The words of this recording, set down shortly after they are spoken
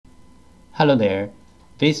Hello there.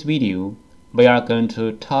 This video we are going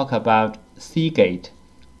to talk about Seagate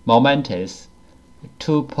momentous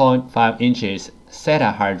 2.5 inches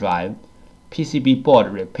SATA hard drive, PCB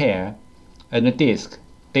board repair, and disk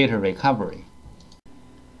data recovery.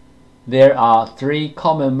 There are three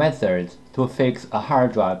common methods to fix a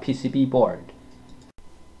hard drive PCB board.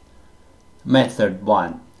 Method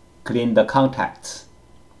 1. Clean the contacts.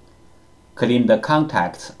 Clean the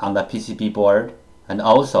contacts on the PCB board and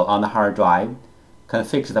also on the hard drive can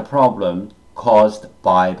fix the problem caused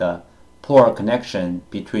by the poor connection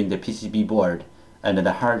between the PCB board and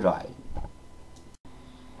the hard drive.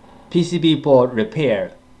 PCB board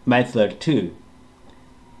repair method 2.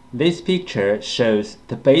 This picture shows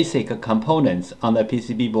the basic components on the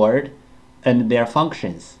PCB board and their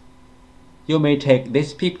functions. You may take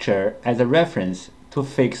this picture as a reference to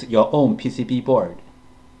fix your own PCB board.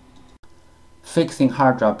 Fixing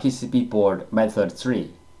hard drive PCB board method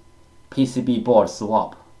 3. PCB board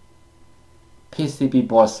swap. PCB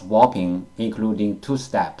board swapping including two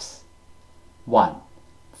steps. 1.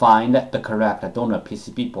 Find the correct donor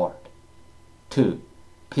PCB board. 2.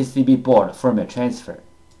 PCB board firmware transfer.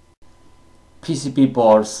 PCB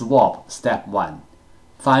board swap step 1.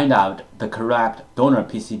 Find out the correct donor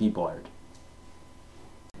PCB board.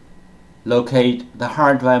 Locate the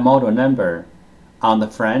hard drive model number on the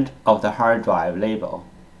front of the hard drive label.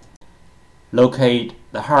 Locate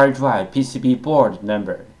the hard drive PCB board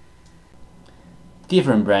number.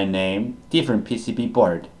 Different brand name, different PCB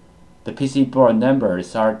board. The PCB board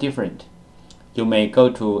numbers are different. You may go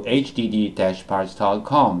to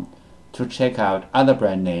hdd-parts.com to check out other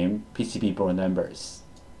brand name PCB board numbers.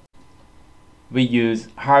 We use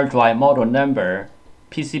hard drive model number,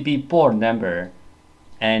 PCB board number,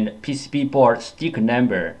 and PCB board sticker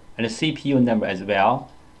number and CPU number as well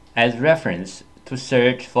as reference to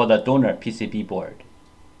search for the donor PCB board.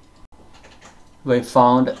 We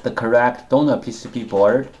found the correct donor PCB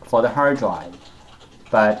board for the hard drive,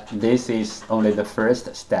 but this is only the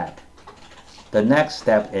first step. The next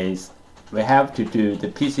step is we have to do the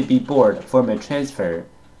PCB board firmware transfer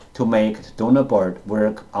to make the donor board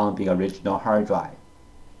work on the original hard drive.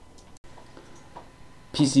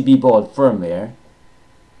 PCB board firmware.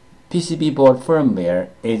 PCB board firmware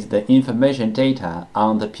is the information data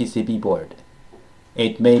on the PCB board.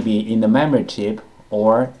 It may be in the memory chip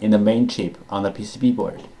or in the main chip on the PCB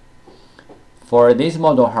board. For this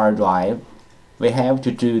model hard drive, we have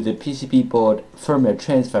to do the PCB board firmware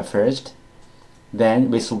transfer first, then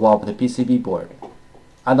we swap the PCB board.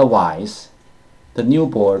 Otherwise, the new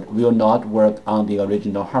board will not work on the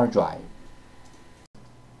original hard drive.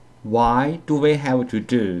 Why do we have to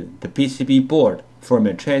do the PCB board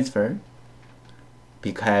firmware transfer?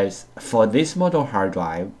 Because for this model hard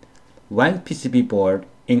drive, one PCB board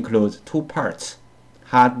includes two parts,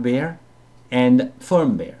 hardware and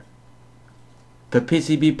firmware. The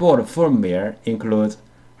PCB board firmware includes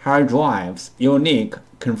hard drive's unique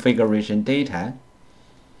configuration data.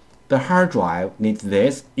 The hard drive needs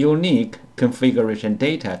this unique configuration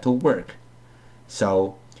data to work,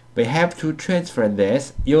 so we have to transfer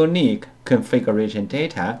this unique configuration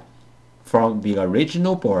data from the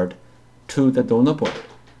original board to the donor board.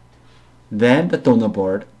 Then the donor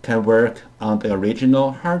board can work on the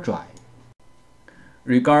original hard drive.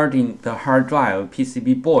 Regarding the hard drive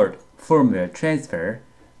PCB board firmware transfer,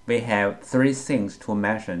 we have three things to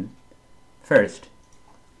mention. First,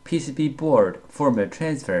 PCB board firmware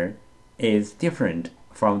transfer is different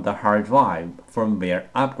from the hard drive firmware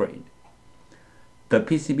upgrade. The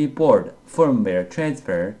PCB board firmware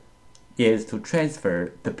transfer is to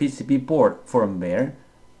transfer the PCB board firmware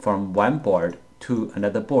from one board to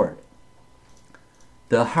another board.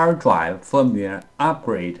 The hard drive firmware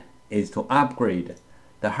upgrade is to upgrade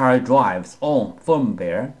the hard drive's own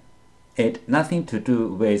firmware. It has nothing to do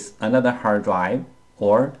with another hard drive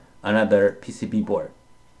or another PCB board.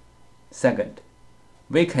 Second,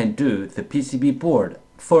 we can do the PCB board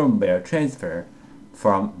firmware transfer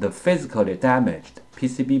from the physically damaged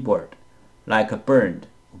PCB board, like burned,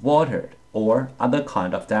 watered, or other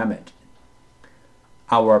kind of damage.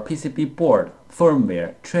 Our PCB board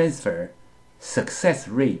firmware transfer success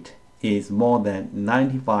rate is more than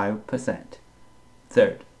 95%.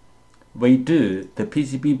 Third, we do the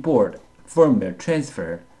PCB board firmware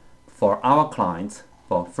transfer for our clients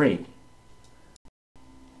for free.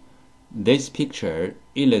 This picture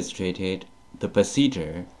illustrated the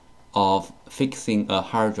procedure of fixing a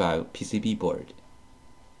hard drive PCB board.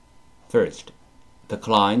 First, the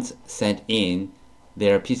clients sent in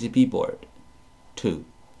their PCB board. 2.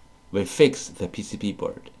 We fix the PCB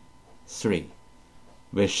board. 3.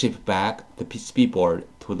 We ship back the PCB board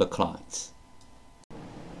to the clients.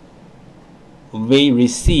 we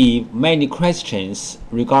receive many questions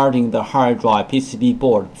regarding the hard drive PCB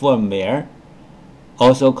board firmware,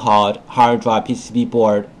 also called hard drive PCB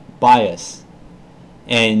board BIOS,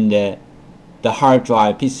 and the hard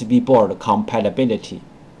drive PCB board compatibility.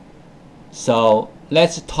 So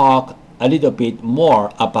let's talk a little bit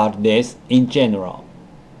more about this in general.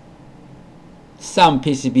 Some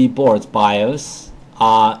PCB boards BIOS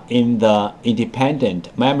are in the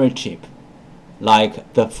independent memory chip,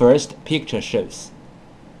 like the first picture shows.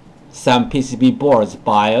 Some PCB boards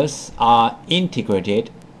BIOS are integrated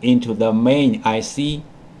into the main IC,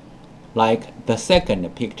 like the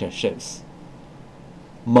second picture shows.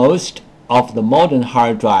 Most of the modern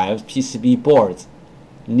hard drive PCB boards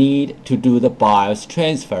need to do the BIOS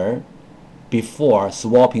transfer before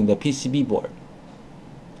swapping the PCB board.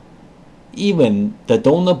 Even the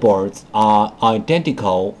donor boards are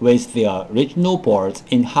identical with the original boards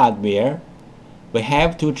in hardware. We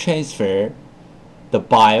have to transfer the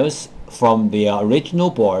BIOS from the original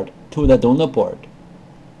board to the donor board.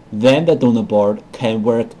 Then the donor board can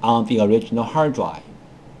work on the original hard drive.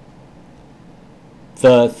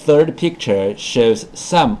 The third picture shows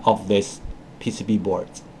some of these PCB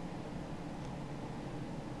boards.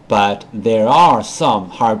 But there are some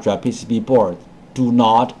hard drive PCB boards do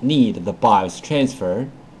not need the BIOS transfer.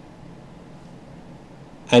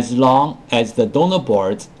 As long as the donor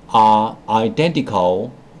boards are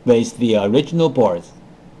identical with the original boards,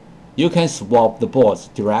 you can swap the boards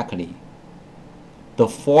directly. The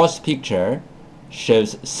fourth picture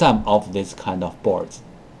shows some of these kind of boards.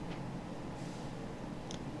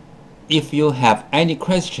 If you have any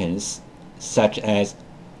questions, such as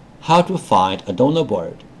how to find a donor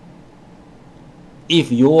board,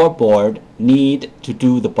 if your board need to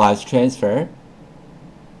do the BIOS transfer,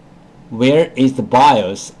 where is the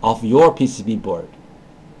BIOS of your PCB board?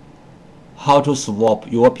 How to swap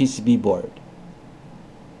your PCB board?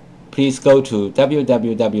 Please go to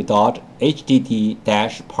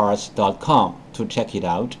www.hdd-parts.com to check it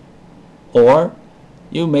out, or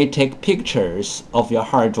you may take pictures of your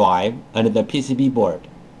hard drive and the PCB board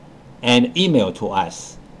and email to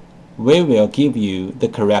us. We will give you the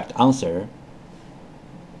correct answer.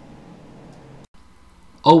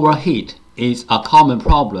 Overheat is a common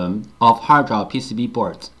problem of hard drive PCB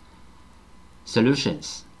boards.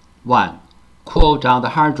 Solutions: 1. Cool down the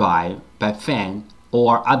hard drive by fan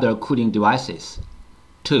or other cooling devices.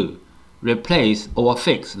 2. Replace or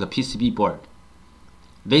fix the PCB board.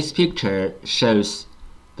 This picture shows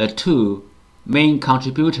the two main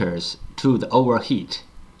contributors to the overheat.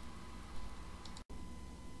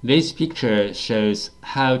 This picture shows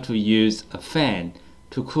how to use a fan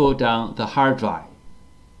to cool down the hard drive.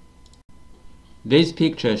 This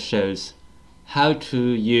picture shows how to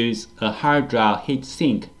use a hard drive heat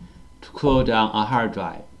sink to cool down a hard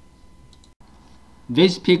drive.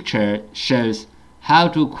 This picture shows how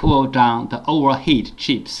to cool down the overheat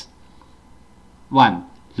chips. 1.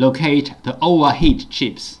 Locate the overheat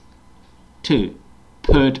chips. 2.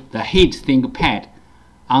 Put the heat sink pad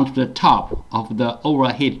onto the top of the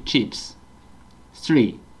overheat chips.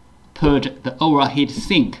 3. Put the overheat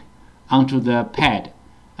sink onto the pad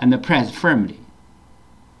and press firmly.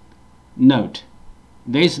 Note: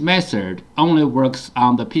 this method only works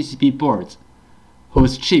on the PCB boards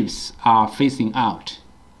whose chips are facing out.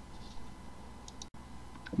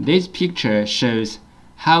 This picture shows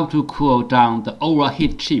how to cool down the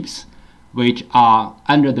overheat chips which are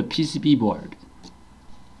under the PCB board.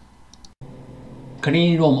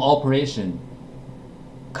 Clean room operation.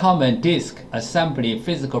 Common disk assembly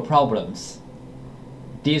physical problems: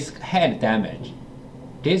 disk head damage,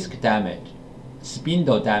 disk damage,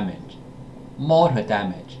 spindle damage, motor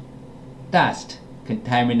damage, dust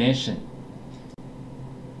contamination.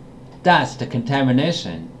 Dust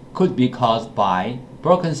contamination could be caused by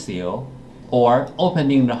broken seal or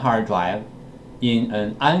opening the hard drive in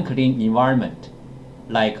an unclean environment,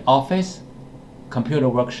 like office, computer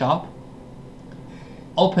workshop.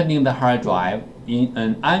 Opening the hard drive in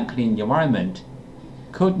an unclean environment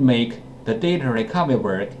could make the data recovery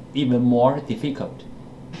work even more difficult.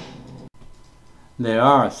 There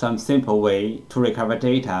are some simple ways to recover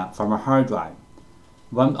data from a hard drive.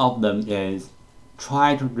 One of them is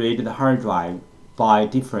try to read the hard drive by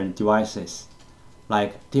different devices,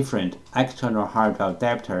 like different external hard drive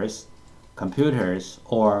adapters, computers,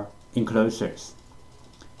 or enclosures.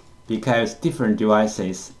 Because different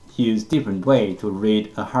devices use different ways to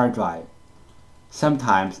read a hard drive,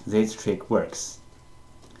 sometimes this trick works.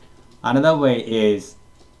 Another way is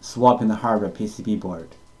swapping the hardware PCB board.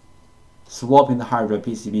 Swapping the hardware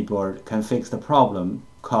PCB board can fix the problem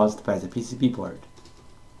caused by the PCB board.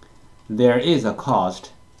 There is a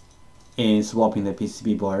cost in swapping the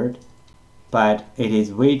PCB board, but it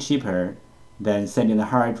is way cheaper than sending the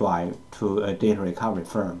hard drive to a data recovery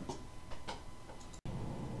firm.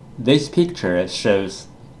 This picture shows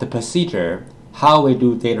the procedure how we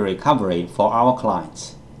do data recovery for our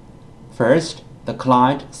clients. First, the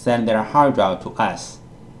client sends their hard drive to us.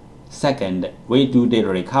 Second, we do data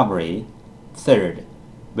recovery. Third,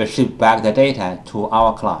 we ship back the data to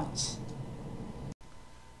our clients.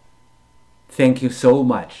 Thank you so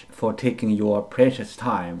much for taking your precious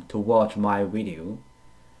time to watch my video.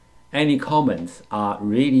 Any comments are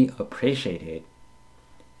really appreciated.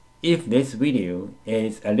 If this video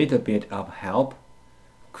is a little bit of help,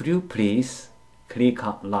 could you please click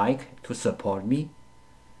on like to support me?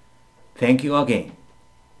 Thank you again.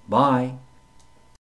 Bye.